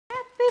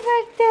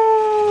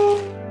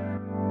birthday!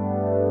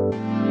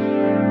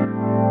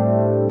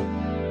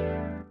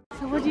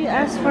 So what do you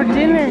ask for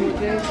dinner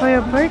for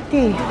your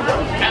birthday?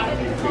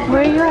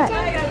 Where are you at?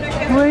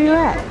 Where are you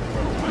at?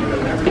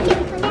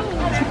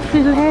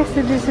 Chick-fil-A.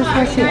 So this is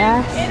what she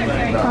asked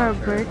for her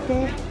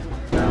birthday.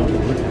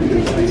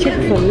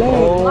 Chick-fil-A.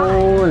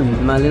 Oh,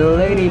 and my little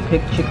lady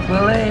picked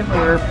Chick-fil-A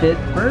for her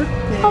 5th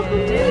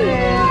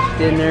birthday.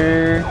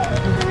 Dinner.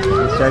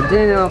 It's our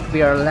dinner. It'll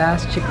be our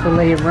last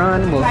Chick-fil-A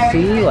run. We'll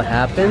see what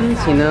happens,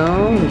 you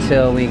know,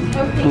 until we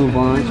move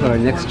on to our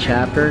next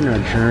chapter in our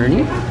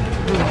journey.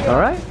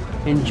 Alright?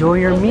 Enjoy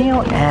your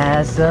meal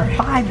as a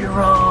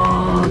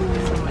 5-year-old.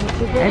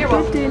 Happy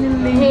birthday, little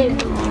lady.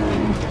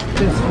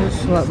 This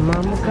is what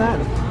Mama got.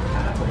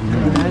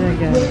 And I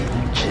got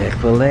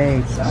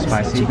Chick-fil-A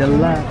Spicy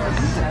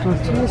Deluxe.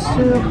 tortilla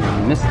soup.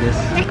 Miss this.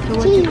 So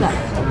what you got?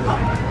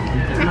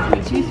 Mac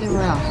and cheese and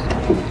what else?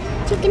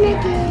 Chicken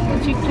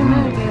nuggets. Chicken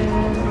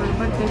nuggets for the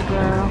birthday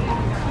girl.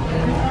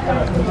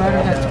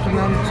 Butter got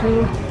tomato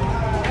too.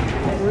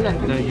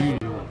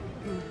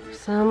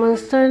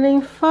 Someone's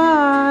turning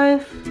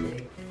 5.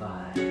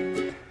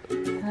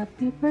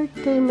 Happy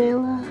birthday,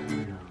 Mayla.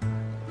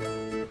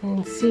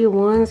 And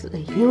C1's a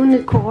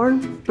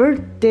unicorn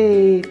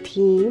birthday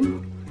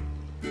team.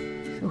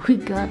 So we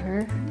got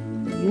her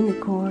the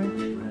unicorn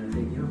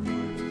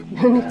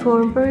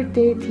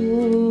birthday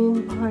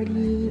team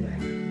party.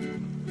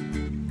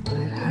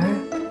 With her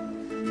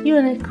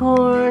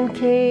unicorn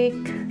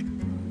cake,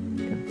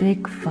 the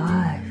big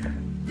 5.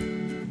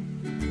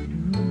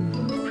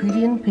 Ooh,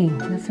 pretty and pink.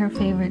 That's her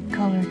favorite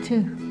color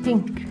too,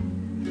 pink.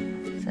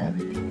 So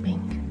everything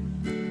pink.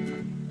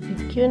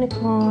 Big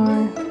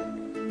unicorn.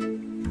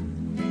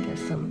 Get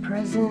some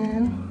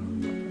present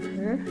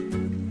for her.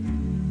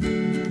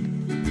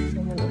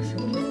 Someone else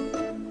will get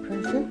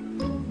present.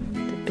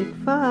 The big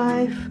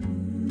 5.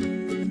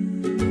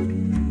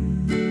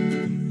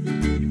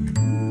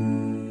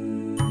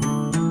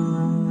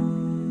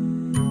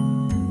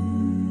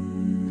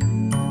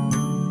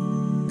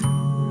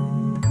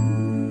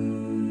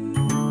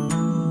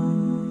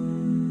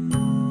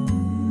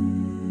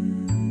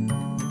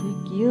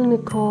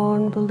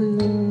 Unicorn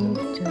balloon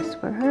just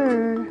for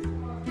her.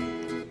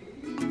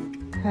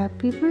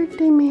 Happy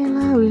birthday,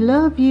 Mayla. We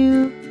love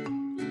you.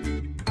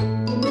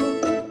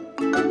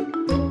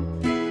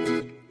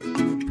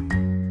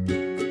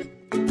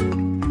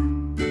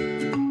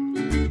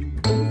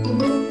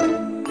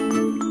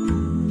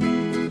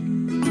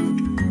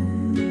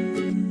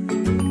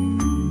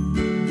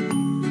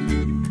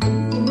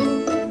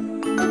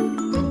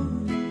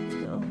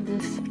 All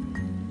this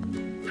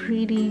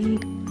pretty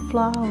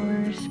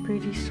flowers,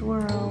 pretty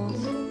swirls,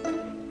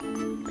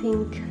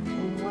 pink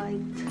and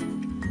white,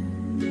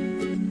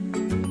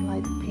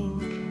 light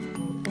pink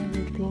and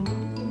everything.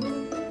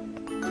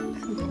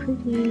 So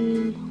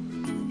pretty.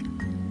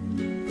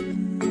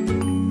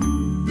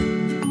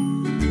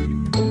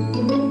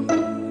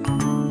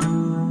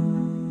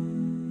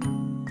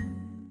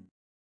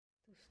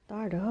 To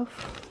start off,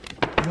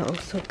 I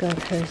also got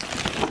her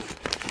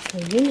a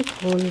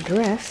unicorn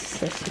dress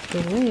that she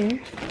can wear.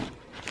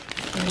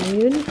 And a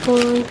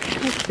unicorn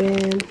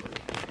headband.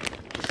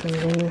 So I'm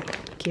gonna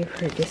give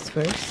her this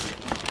first.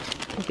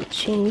 Make it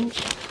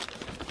change.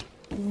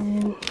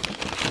 And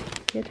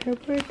get her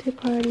birthday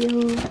party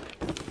on.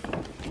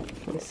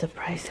 And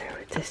surprise her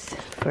with this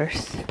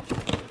first.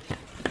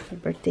 Her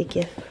birthday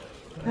gift.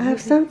 I have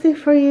something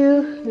for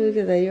you. Look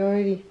at that, you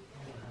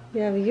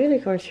have a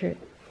unicorn shirt.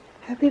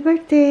 Happy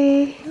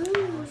birthday!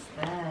 What's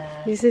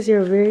that? This is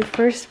your very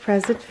first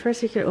present.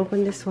 First you can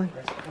open this one.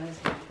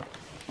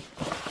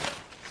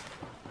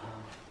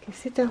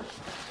 Sit down.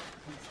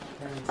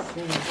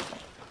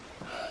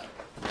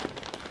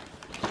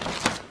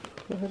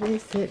 What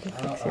is it?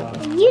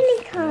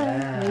 Unicorn.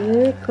 A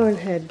unicorn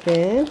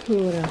headband.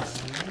 What else?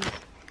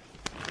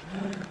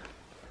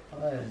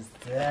 What is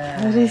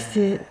that? What is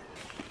it?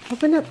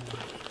 Open up.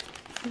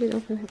 You can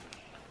open it.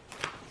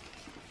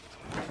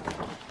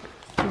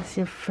 It's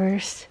your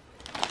first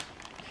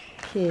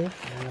gift.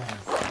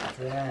 What's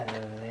that,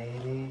 little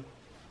lady?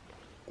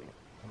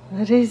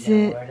 What is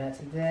it? Wear that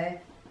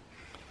today?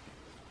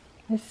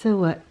 It's a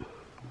what?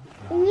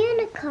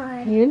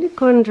 Unicorn.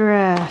 Unicorn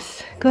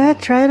dress. Go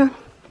ahead, try it on.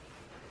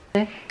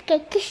 Okay,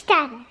 to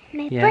start.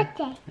 My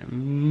birthday.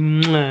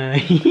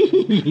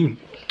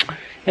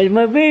 It's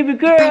my baby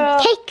girl.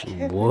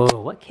 Cake. Whoa,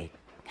 what cake?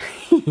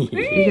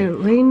 You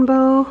got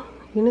rainbow,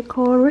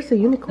 unicorn. Where's the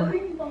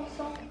unicorn?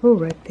 Oh,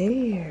 right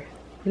there.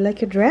 You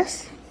like your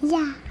dress?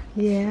 Yeah.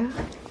 Yeah.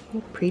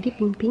 Oh, pretty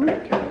pink pink.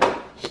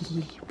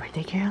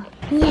 Birthday girl.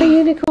 Yeah. The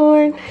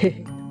unicorn.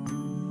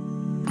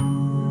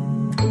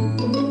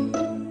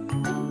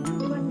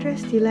 What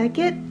dress? Do you like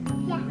it?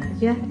 Yeah.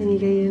 Yeah, and you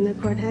got your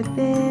unicorn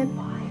headband.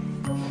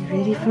 You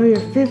ready for your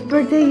 5th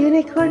birthday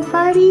unicorn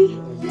party?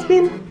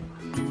 Spin.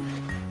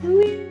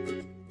 Come here.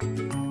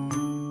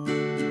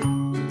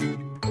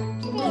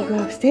 You go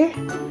upstairs?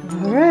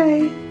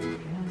 Alright.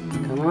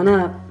 Come on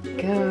up.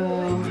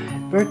 Go.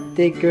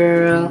 Birthday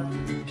girl.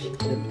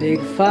 The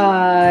big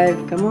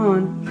 5. Come on.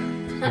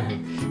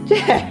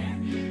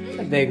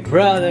 Big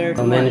brother.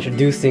 Oh man,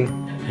 introducing.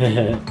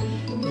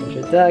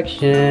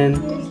 Introduction.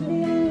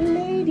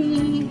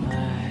 Lady.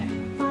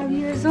 5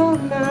 years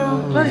old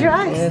now. Close your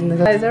eyes. And the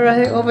guys,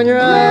 alright, open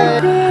your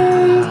eyes.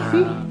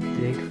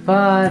 Big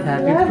 5,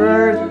 happy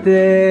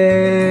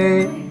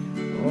birthday.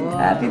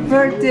 Happy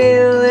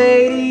birthday,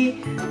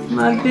 lady.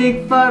 My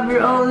big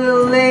 5-year-old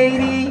little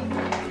lady.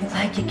 You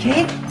like your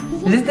cake?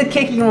 This is the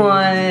cake you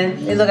want.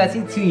 Hey, look, I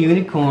see 2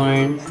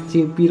 unicorns.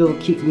 2 beautiful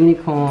cute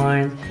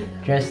unicorns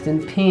dressed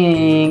in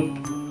pink.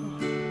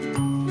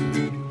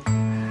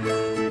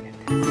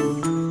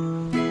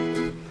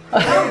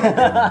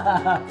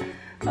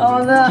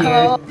 Oh no!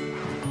 Cute.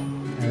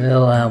 A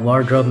little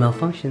wardrobe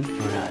malfunction.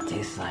 What does it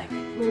taste like?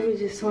 Maybe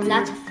just one.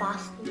 That's a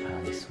frosty.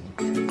 Probably sweet.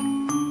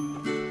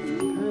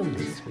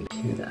 Probably sweet.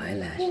 Cute the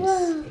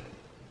eyelashes.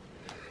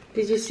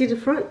 Did you see the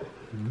front?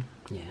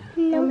 Yeah.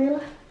 No, Mayla.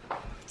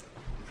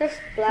 Just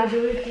black.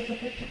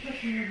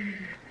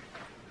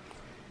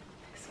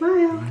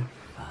 Smile.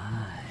 5.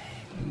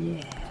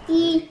 Yeah.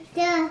 Eat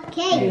the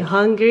cake. You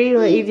hungry? You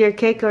want to eat your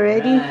cake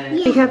already?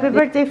 Right. Say happy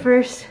birthday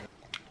first.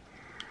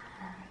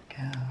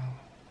 Go.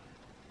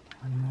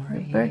 One more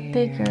Happy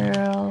birthday,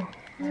 girl.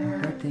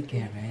 Birthday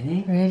girl,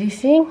 ready? Ready,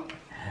 sing?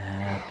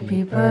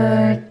 Happy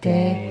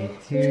birthday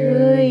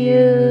to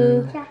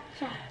you. Cha,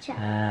 cha, cha.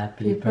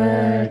 Happy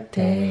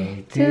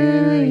birthday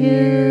to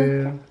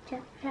you. Cha,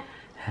 cha.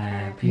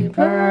 Happy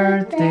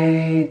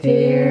birthday,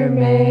 dear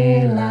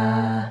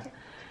Mayla.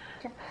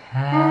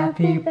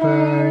 Happy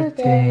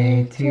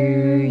birthday to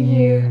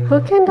you.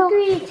 Put candle.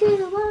 3,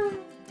 2, 1.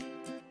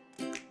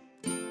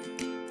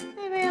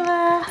 Hey,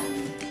 Mayla.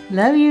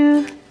 Love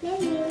you.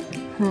 Love you.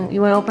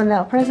 You want to open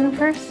that present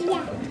first?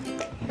 Yeah.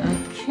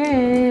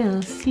 Okay,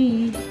 let's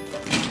see.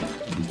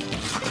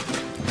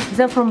 Is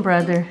that from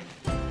brother?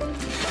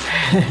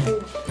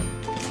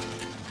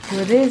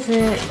 What is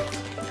it?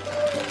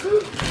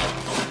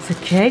 It's a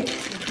cake?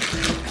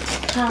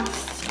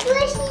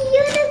 Squishy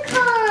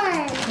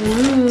unicorn.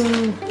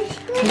 Ooh,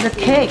 it's a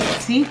cake,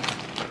 see?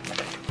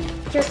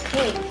 Just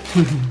cake.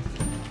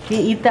 Can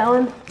you eat that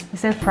one? It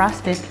said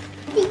frosted.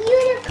 The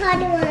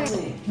unicorn one.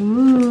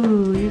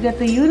 Ooh, you got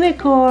the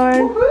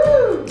unicorn.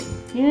 Woo!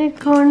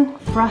 Unicorn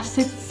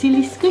frosted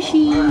silly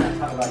squishy.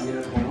 Talk about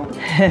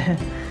unicorn.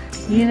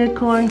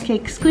 Unicorn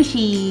cake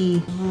squishy.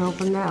 You wanna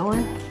open that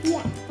one?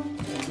 Yeah.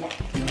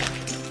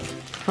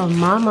 From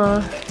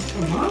Mama. That's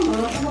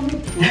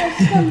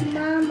the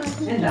mama.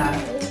 And Dad.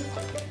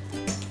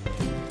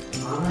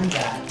 Mom and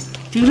Dad.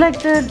 Do you like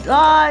the,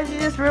 oh, she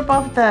just rip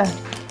off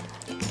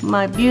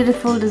my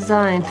beautiful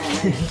design.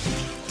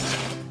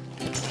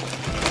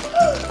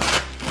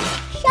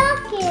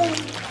 Shocking.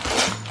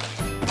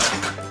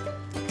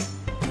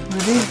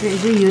 What is it?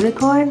 Is it a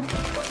unicorn?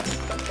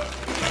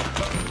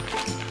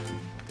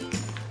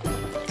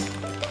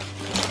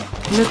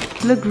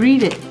 Look,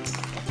 read it.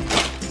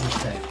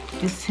 What's that?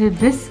 It's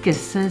hibiscus,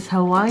 says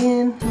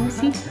Hawaiian. Let me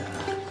see.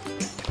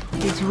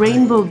 It's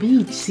Rainbow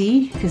Beach,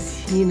 see?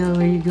 Because you know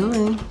where you're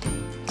going.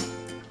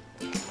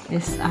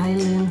 It's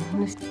island.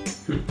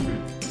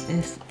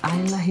 It's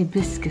Isla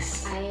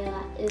Hibiscus.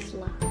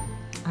 Isla.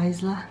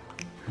 Isla.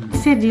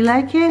 Sid, do you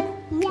like it?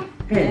 Yeah.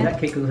 Hey, that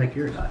cake looks like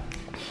yours.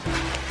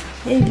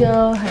 Here you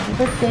go. Happy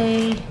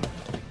birthday.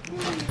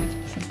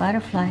 It's a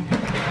butterfly.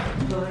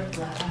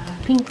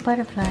 Pink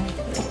butterfly.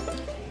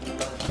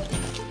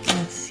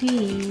 Let's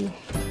see.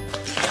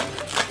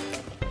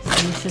 So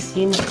this is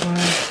unicorn.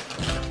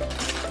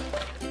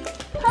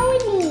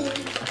 Pony.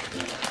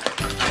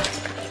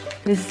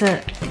 This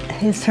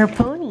is her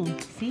pony.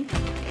 See?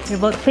 They're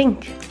both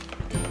pink.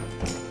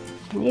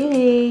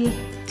 Yay!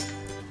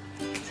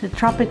 It's a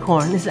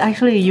tropicorn. It's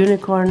actually a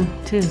unicorn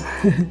too.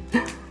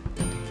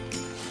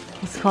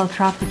 It's called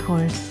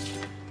tropicorn.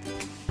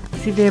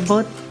 See, they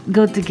both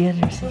go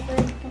together. See?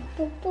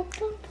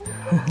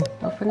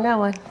 Open that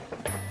one.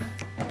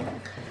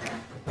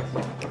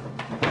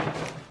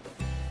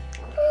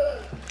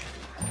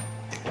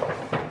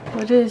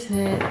 What is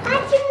it?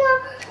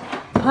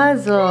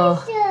 Puzzle.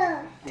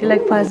 Do you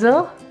like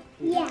puzzle?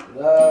 Yeah.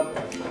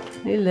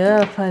 We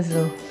love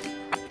puzzle.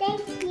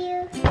 Thank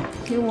you.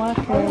 You're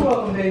welcome.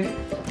 Welcome, baby.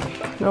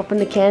 You open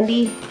the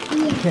candy?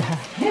 Yeah.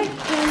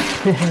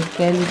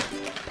 Candy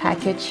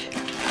package.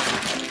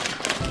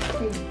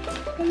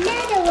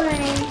 Another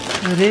one.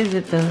 What is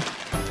it though?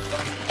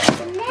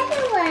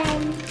 Another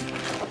one.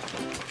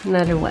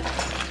 Another what?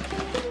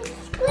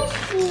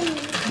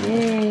 Squishy.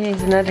 Yay,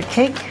 it's another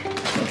cake.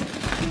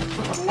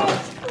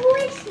 Let's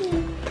squishy.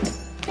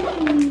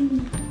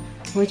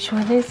 Which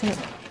one is it?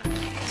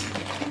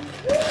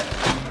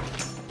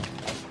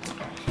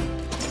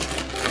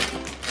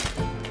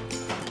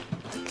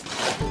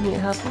 Can you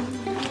help?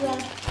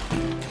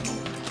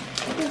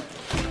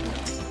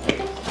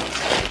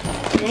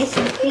 Nice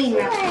and clean.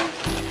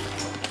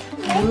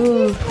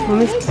 Ooh,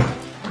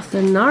 it's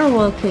the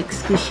narwhal cake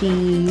squishy.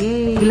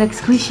 Yay. You like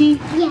squishy?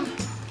 Yeah.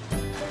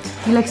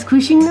 You like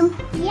squishing them?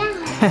 Yeah.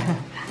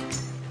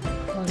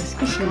 Oh, the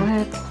squishy. Go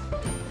ahead.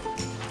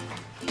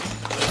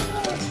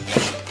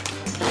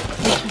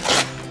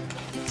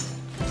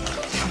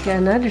 Get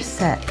another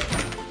set.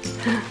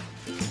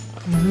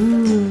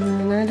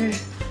 Another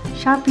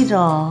Shopee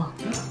doll.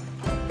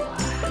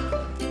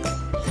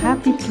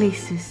 Happy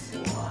places.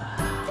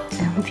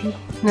 Empty.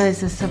 No,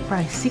 it's a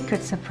surprise.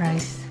 Secret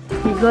surprise.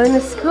 You're going to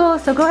school,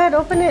 so go ahead,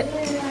 open it.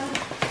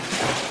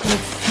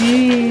 Let's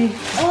see.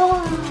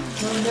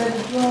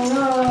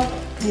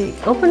 Okay,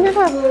 open it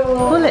up.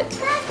 Pull it.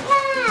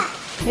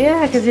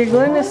 Yeah, because you're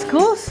going to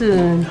school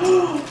soon.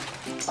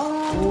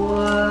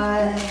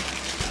 What?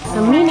 It's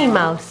a Minnie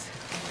Mouse.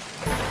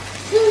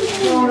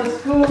 Going to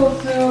school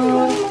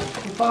soon. You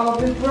follow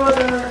Big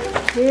Brother.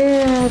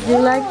 Yeah, do you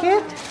like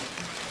it?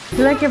 Do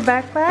you like your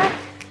backpack?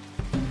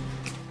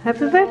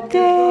 Happy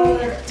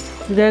birthday.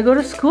 You gotta go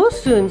to school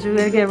soon, so we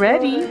gotta get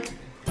ready.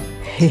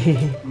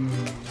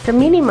 It's a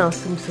Minnie Mouse,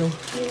 Sum.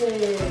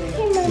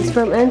 It's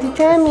from Auntie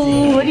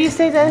Tammy. What do you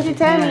say to Auntie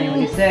Tammy? What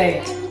do you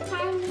say?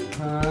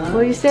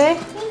 What do you say?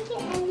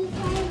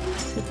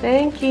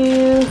 Thank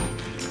you.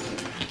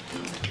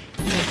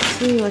 Let's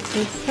see what's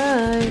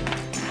inside.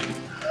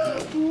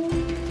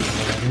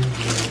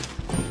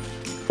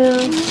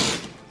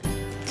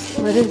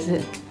 What is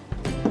it?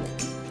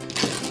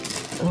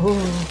 Oh.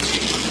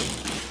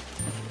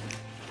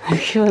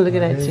 Come on, look at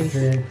that juice.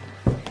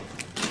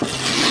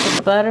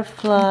 A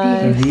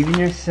butterfly. Believe in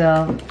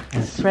yourself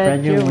and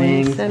spread your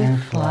wings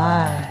and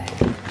fly.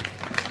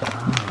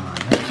 Oh,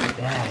 look at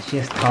that. She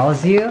as tall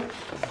as you? Look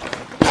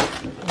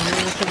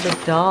at the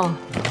doll.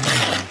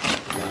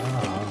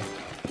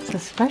 It's a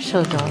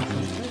special doll.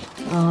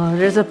 Oh,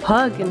 there's a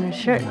pug in her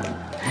shirt.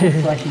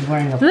 That's why she's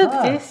wearing a pug. Look,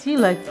 this, you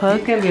like You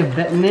pug. can be a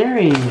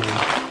veterinarian.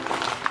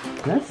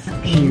 That's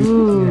cute.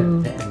 Ooh. You're a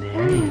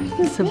veterinarian.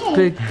 It's a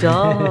big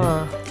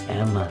doll.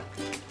 Emma.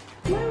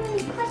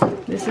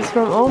 This is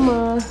from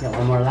Oma. Got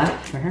one more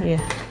left for her? Yeah.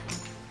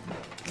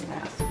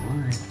 Last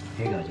one.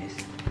 Here you go,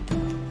 Jason.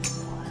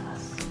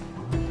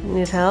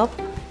 Need help?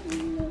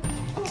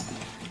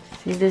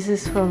 See, this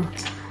is from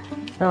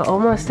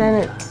Oma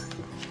sent it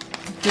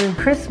during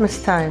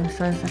Christmas time,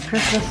 so it's a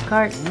Christmas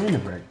card And a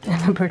birthday.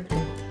 and a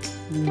birthday.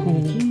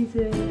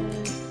 Jesus.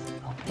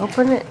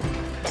 Open it.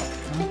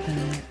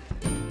 Okay.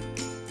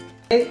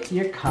 Straight to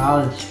your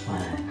college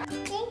fund.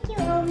 Thank you,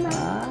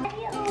 Oma.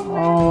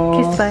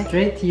 Oh, Kiss bye.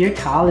 straight to your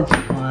college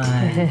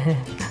fund.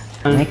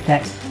 Make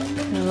that.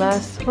 The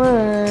last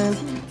one.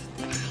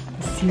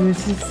 Let's see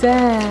what's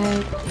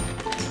inside.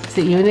 Is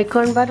it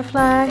unicorn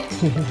butterfly?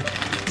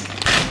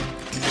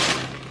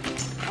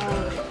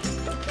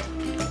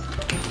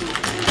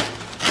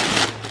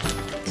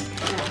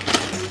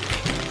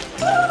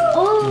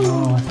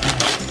 Oh,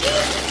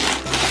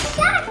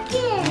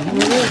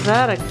 What is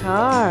that? A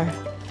car?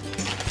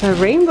 It's a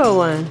rainbow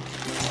one.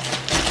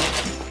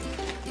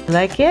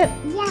 Like it?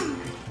 Yeah.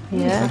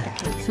 Yeah.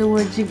 So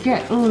what'd you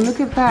get? Oh, look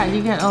at that.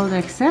 You got all the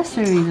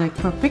accessories, like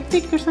for a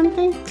picnic or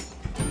something?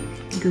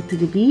 You go to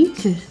the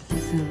beach.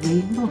 It's a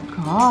rainbow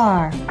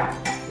car.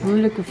 Oh,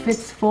 look, it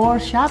fits 4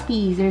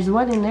 Shoppies. There's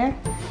one in there.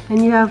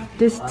 And you have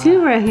this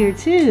 2 right here,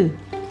 too.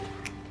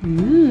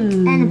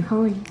 Ooh. And a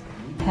pony.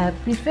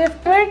 Happy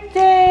 5th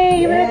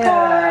birthday,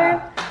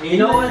 unicorn. You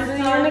know what's a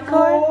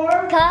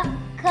unicorn? Cake.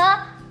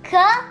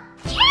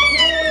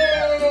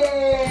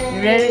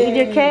 You ready to eat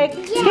your cake?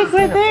 Yeah. Cake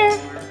right there.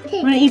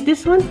 Wanna eat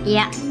this one?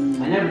 Yeah.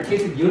 I never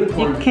tasted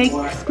unicorn Your cake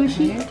before.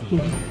 squishy?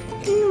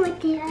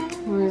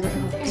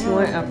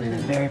 One up In the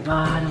very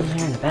bottom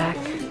there in the back.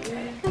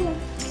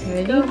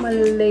 Ready? Go, my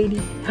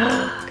lady.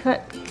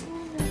 Cut.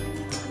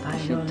 I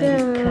Sit know that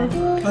you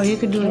down. Oh, you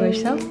could do it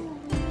yourself?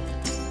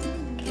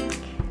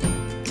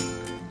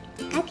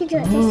 I can do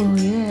it this Oh,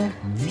 yeah.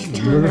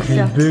 Look,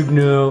 she's big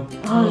now.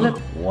 Oh, look.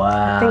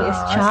 Wow. think it's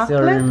I still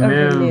chocolate or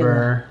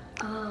remember.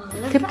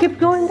 Keep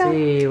going Let's down.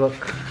 see what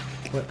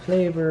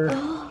flavor.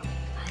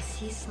 I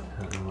see some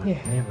What Here,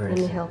 flavor let is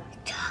me it? help.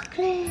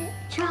 chocolate.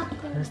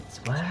 It's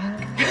what?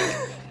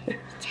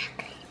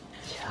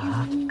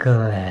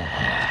 Chocolate.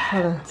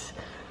 Hold on.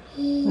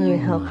 Let me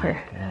help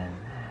her. Goodness.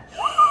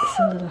 It's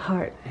a little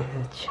heart. Is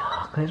it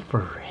chocolate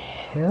for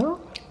real?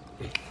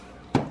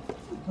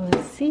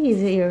 Let's see.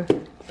 Is it your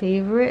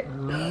favorite?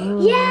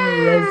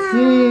 Yeah. Let's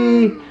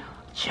see.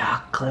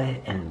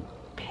 Chocolate and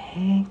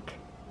pink.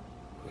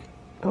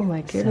 Oh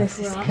my goodness,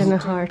 it's kind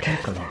of hard.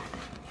 Chocolate.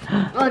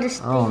 Oh,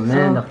 this. Oh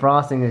man, the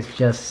frosting is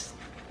just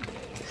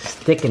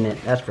sticking it.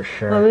 That's for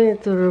sure. Oh, we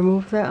need to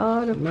remove that.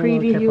 Oh, the No,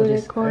 pretty careful,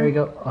 just- there you unicorn.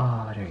 go.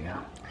 Oh, there you go.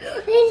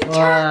 It's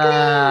chocolate.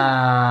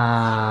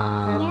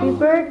 Wow. Happy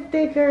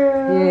birthday,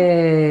 girl.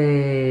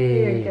 Yay.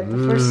 Here, you get the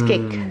first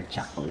cake.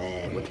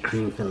 Chocolate with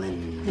cream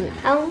filling.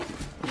 Oh,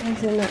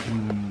 What's in it?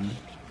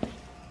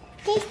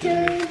 taste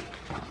it.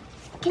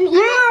 Can you eat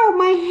it? Ow,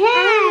 my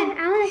hand!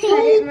 I want to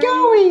cut it.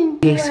 Going.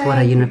 Taste what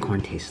a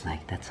unicorn tastes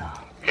like, that's all.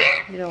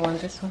 You don't want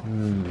this one?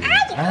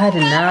 I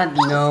did not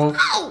know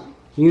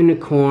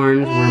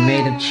unicorns were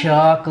made of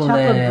chocolate.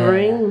 Chocolate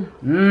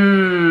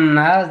brain.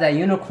 How does that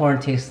unicorn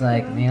taste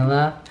like,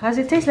 Mayla? How does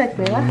it taste like,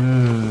 Mayla?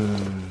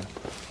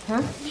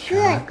 Huh?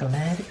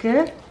 Chocolate.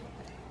 Good?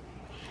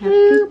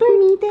 Happy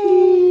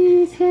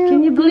birthday!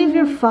 Can you believe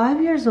you're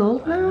 5 years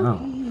old now?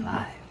 Oh,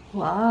 5.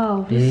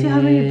 Wow, let's see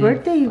how many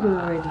birthday you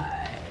got already.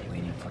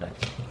 Waiting for the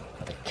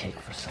cake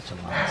for such a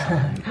long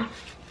time.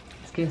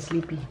 It's getting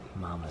sleepy.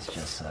 Mama's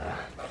just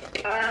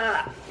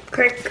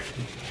Crick.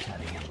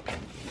 having him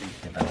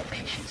develop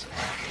patience.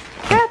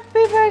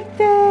 Happy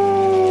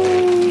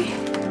birthday!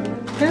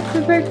 Happy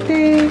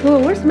birthday! Oh,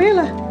 where's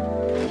Mayla?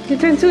 You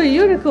turned into a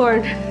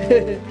unicorn.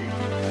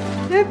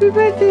 Happy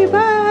birthday!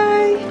 Bye.